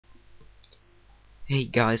Hey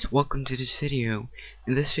guys, welcome to this video.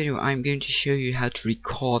 In this video I'm going to show you how to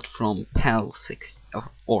record from PAL6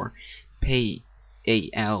 or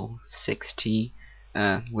PAL60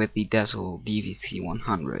 with the Dazzle DVC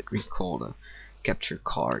 100 recorder capture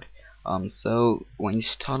card. So when you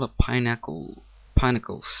start up Pinnacle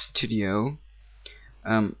Studio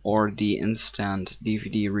or the instant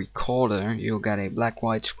DVD recorder, you'll get a black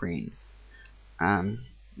white screen, and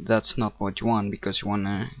that's not what you want, because you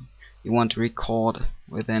want to record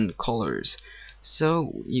within colors.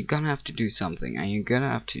 So you're gonna have to do something, and you're gonna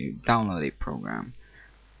have to download a program.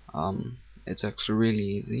 It's actually really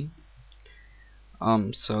easy.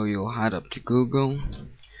 So you'll head up to Google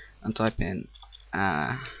and type in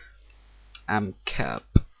Jnbjabnk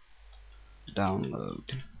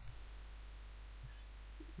download.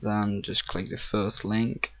 Then just click the first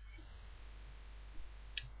link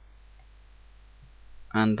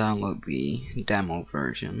and download the demo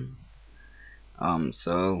version.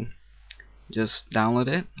 So just download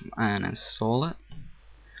it and install it.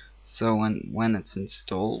 So when it's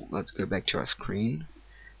installed, let's go back to our screen.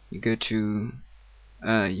 You're going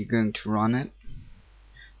to run it.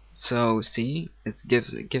 So see, it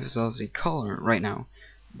gives us a color right now,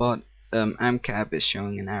 but Jnbjabnk is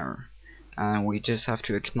showing an error, and we just have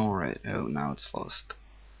to ignore it. Oh, now it's lost.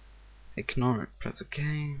 Ignore it. Press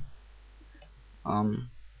OK.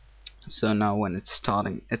 So now when it's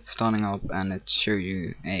starting up, and it show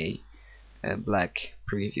you a black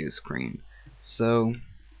preview screen. So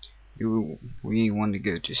we want to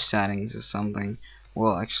go to settings or something.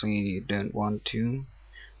 Well, actually you don't want to,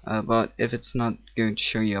 but if it's not going to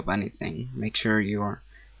show you up anything, make sure your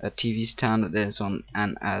TV standard is on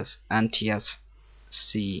NTSC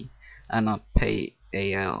and not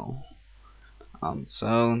PAL.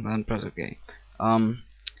 So then press OK.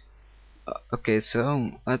 Okay,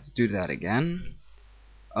 so let's do that again,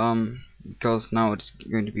 because now it's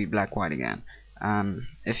going to be black white again.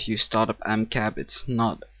 If you start up Jnbjabnk, it's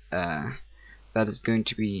not that is going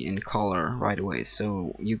to be in color right away,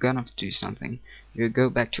 so you're gonna have to do something. You go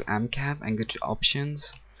back to Jnbjabnk and go to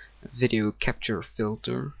options, video capture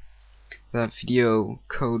filter, the video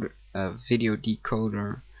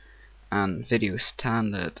decoder, and video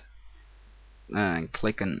standard, and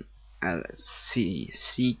click on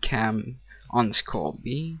CCAM_B.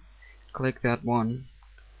 click that one,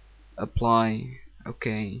 apply,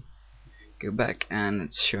 okay, go back, and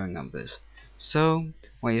it's showing up this. So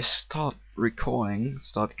when you start recording,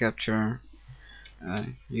 start capture,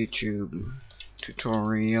 YouTube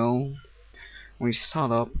tutorial, when you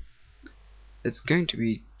start up, it's going to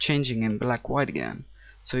be changing in black white again.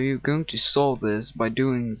 So you're going to solve this by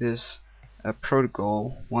doing this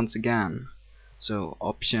protocol once again. So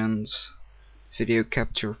options, video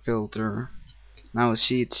capture filter. Now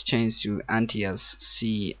see, it's changed to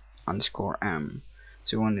NTSC_M.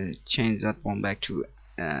 So you want to change that one back to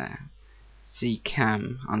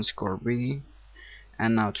CCAM_B,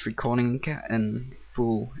 and now it's recording in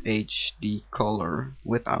full HD color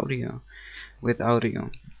with audio.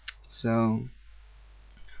 So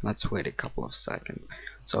let's wait a couple of seconds.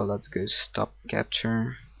 So let's go stop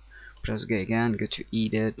capture, press OK again, go to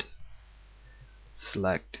edit,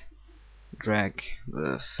 select, drag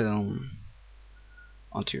the film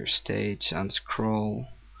onto your stage and scroll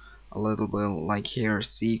a little bit like here,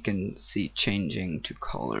 so you can see changing to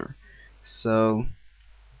color. So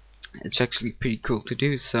it's actually pretty cool to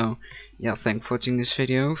do. So yeah, thanks for watching this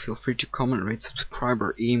video. Feel free to comment, rate, subscribe,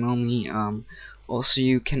 or email me. Also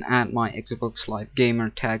you can add my Xbox Live Gamer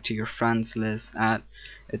tag to your friends list.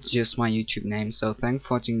 It's just my YouTube name. So thanks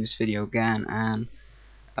for watching this video again, and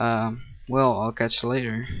well, I'll catch you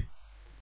later.